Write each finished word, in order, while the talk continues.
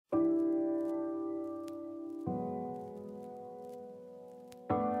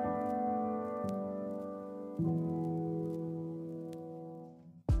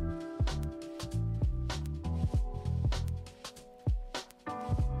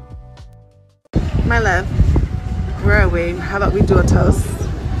My love, where are we? How about we do a toast?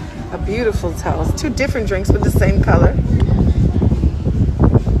 A beautiful toast. 2 different drinks with the same color.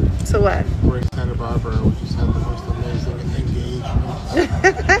 So what? We're in Santa Barbara. We just had the most amazing engagement.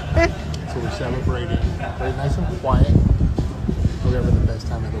 So we're celebrating. Very nice and quiet. We're having the best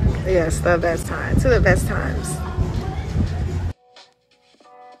time in the world. Yes, the best time. To the best times.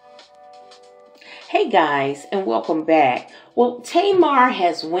 Hey guys, and welcome back. Well, Tamar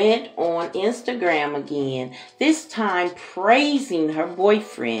has went on Instagram again, this time praising her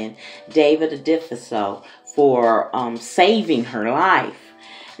boyfriend, David Adifiso, for saving her life.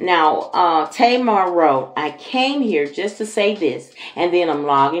 Now, Tamar wrote, I came here just to say this, and then I'm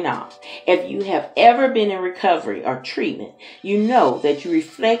logging off. If you have ever been in recovery or treatment, you know that you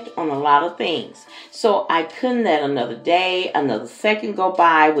reflect on a lot of things. So I couldn't let another day, another second go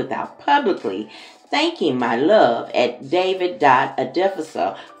by without publicly thanking my love at David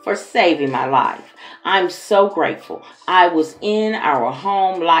Adifiso for saving my life. I'm so grateful. I was in our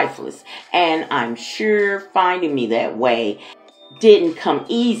home lifeless, and I'm sure finding me that way didn't come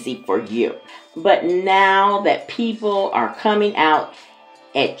easy for you. But now that people are coming out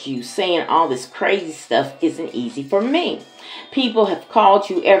at you saying all this crazy stuff isn't easy for me. People have called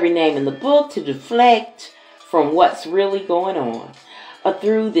you every name in the book to deflect from what's really going on. But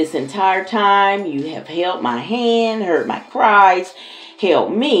through this entire time, you have held my hand, heard my cries,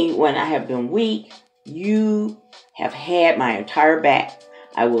 held me when I have been weak. You have had my entire back.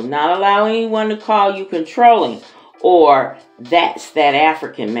 I will not allow anyone to call you controlling or that's that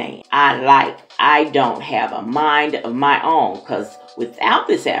African man. I don't have a mind of my own, because without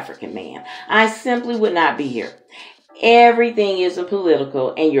this African man, I simply would not be here. Everything isn't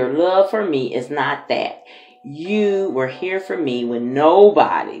political, and your love for me is not that. You were here for me when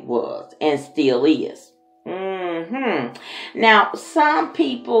nobody was, and still is. Now, some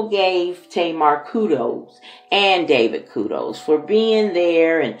people gave Tamar kudos and David kudos for being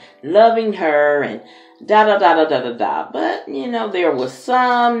there and loving her and da-da-da-da-da-da-da. But, there was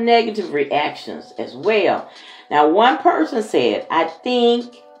some negative reactions as well. Now, one person said, I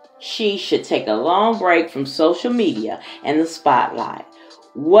think she should take a long break from social media and the spotlight.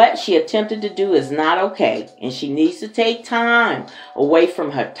 What she attempted to do is not okay, and she needs to take time away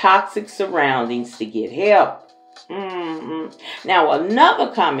from her toxic surroundings to get help. Now,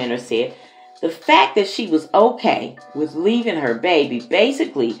 another commenter said, the fact that she was okay with leaving her baby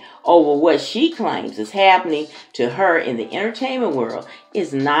basically over what she claims is happening to her in the entertainment world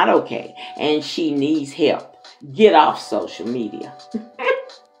is not okay, and she needs help. Get off social media.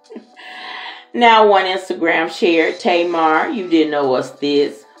 Now, one Instagram shared, Tamar, you didn't know us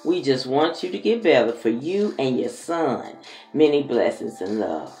this. We just want you to get better for you and your son. Many blessings and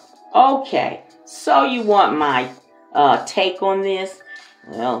love. Okay, so you want my take on this?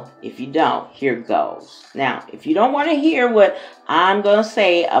 Well, if you don't, here goes. Now, if you don't want to hear what I'm going to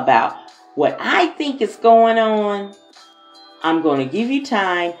say about what I think is going on, I'm going to give you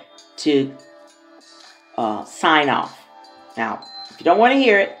time to sign off. Now, if you don't want to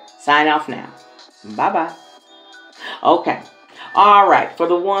hear it, sign off now. Bye-bye. Okay. All right. For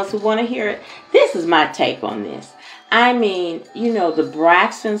the ones who want to hear it, this is my take on this. I mean, the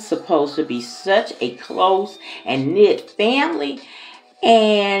Braxtons supposed to be such a close and knit family.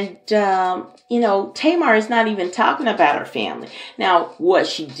 And, Tamar is not even talking about her family. Now, what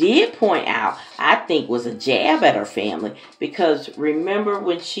she did point out, I think, was a jab at her family. Because remember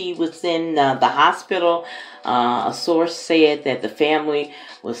when she was in the hospital, a source said that the family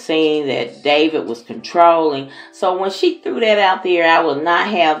was saying that David was controlling. So when she threw that out there, I will not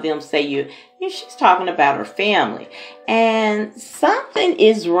have them say she's talking about her family. And something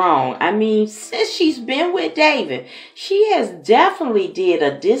is wrong. I mean, since she's been with David, she has definitely did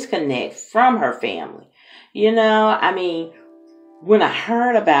a disconnect from her family. When I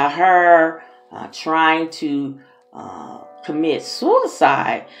heard about her trying to commit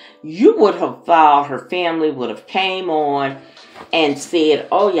suicide, you would have thought her family would have came on and said,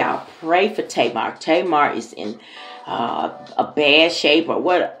 oh, y'all pray for Tamar. Tamar is in a bad shape or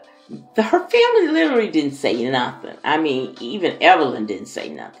what. Her family literally didn't say nothing. I mean, even Evelyn didn't say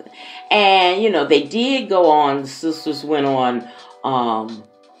nothing. And, they did go on, the sisters went on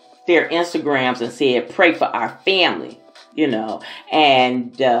their Instagrams and said, pray for our family,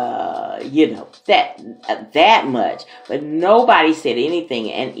 and, that much. But nobody said anything.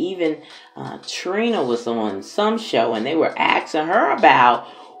 And even Trina was on some show and they were asking her about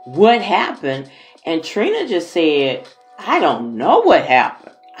what happened. And Trina just said, I don't know what happened.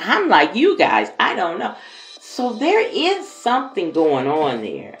 I'm like you guys, I don't know. So there is something going on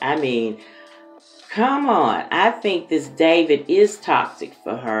there. I mean, Come on. I think this David is toxic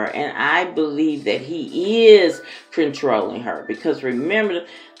for her, and I believe that he is controlling her. Because remember,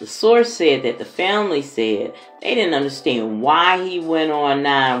 the source said that the family said they didn't understand why he went on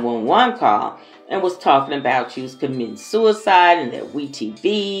 911 call and was talking about she was committing suicide and that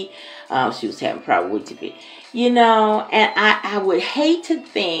WeTV, she was having problems with WeTV. You know, and I would hate to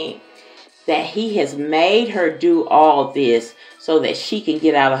think that he has made her do all this so that she can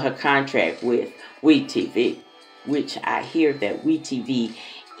get out of her contract with WeTV, which I hear that WeTV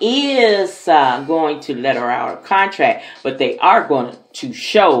is going to let her out of contract, but they are going to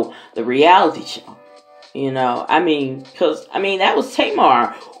show the reality show. You know, I mean, because, I mean, that was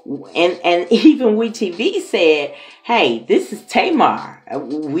Tamar. And even WeTV said, hey, this is Tamar.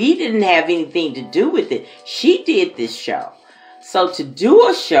 We didn't have anything to do with it. She did this show. So to do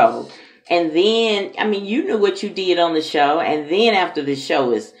a show, and then, I mean, you knew what you did on the show, and then after the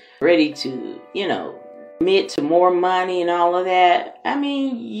show is ready to, you know, commit to more money and all of that, I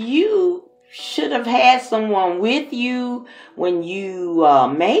mean, you should have had someone with you when you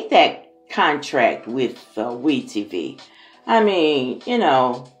made that contract with WeTV. I mean, you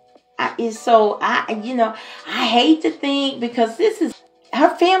know, I hate to think, because this is,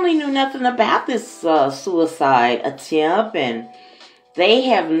 her family knew nothing about this suicide attempt, and they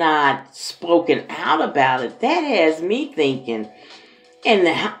have not spoken out about it. That has me thinking, and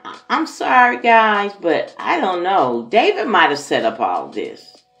I'm sorry guys, but I don't know. David might have set up all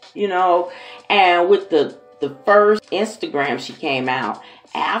this, you know, and with the first Instagram she came out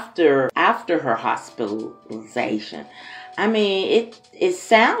after her hospitalization. I mean, it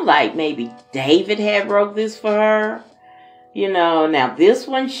sounds like maybe David had wrote this for her. You know, now this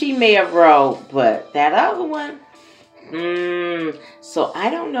one she may have wrote, but that other one, so I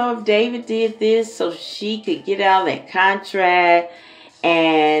don't know if David did this so she could get out of that contract.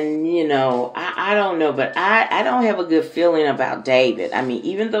 And, you know, I don't know, but I don't have a good feeling about David. I mean,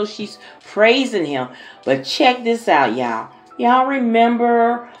 even though she's praising him, but check this out, y'all. Y'all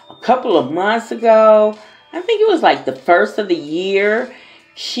remember a couple of months ago, I think it was like the first of the year,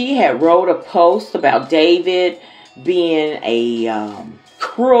 she had wrote a post about David being a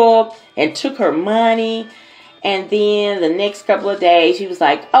crook and took her money. And then the next couple of days, she was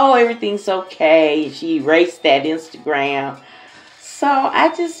like, oh, everything's okay. She erased that Instagram. So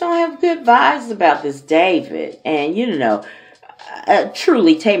I just don't have good vibes about this David. And, you know,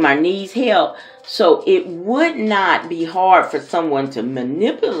 truly Tamar needs help. So it would not be hard for someone to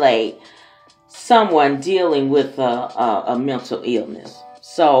manipulate someone dealing with a mental illness.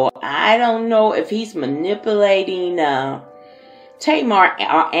 So I don't know if he's manipulating Tamar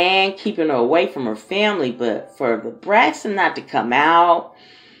and keeping her away from her family. But for the Braxton not to come out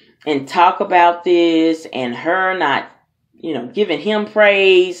and talk about this, and her not, you know, giving him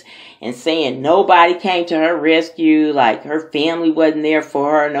praise and saying nobody came to her rescue, like her family wasn't there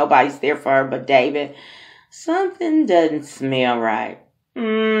for her, nobody's there for her but David, something doesn't smell right.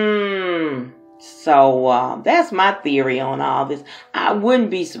 So that's my theory on all this. I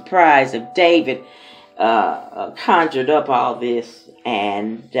wouldn't be surprised if David conjured up all this,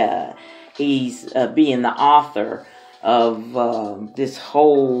 and he's being the author of this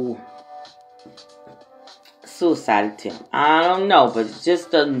whole suicide attempt. I don't know, but it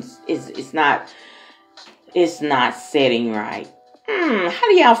just doesn't, it's not setting right. How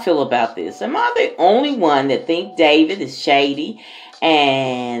do y'all feel about this? Am I the only one that think David is shady,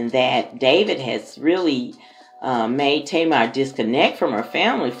 and that David has really made Tamar disconnect from her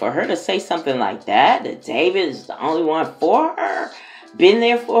family for her to say something like that? That David is the only one for her, been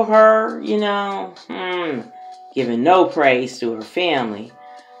there for her, you know, giving no praise to her family.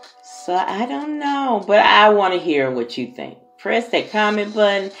 So I don't know, but I want to hear what you think. Press that comment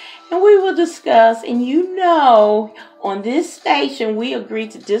button and we will discuss. And you know, on this station, we agree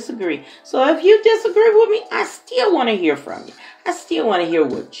to disagree. So if you disagree with me, I still want to hear from you. I still want to hear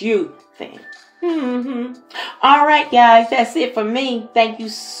what you think. All right, guys, that's it for me. Thank you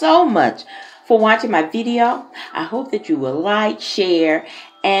so much for watching my video. I hope that you will like, share,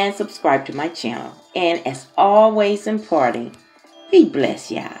 and subscribe to my channel. And as always, in parting, be blessed,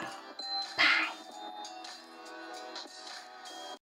 y'all.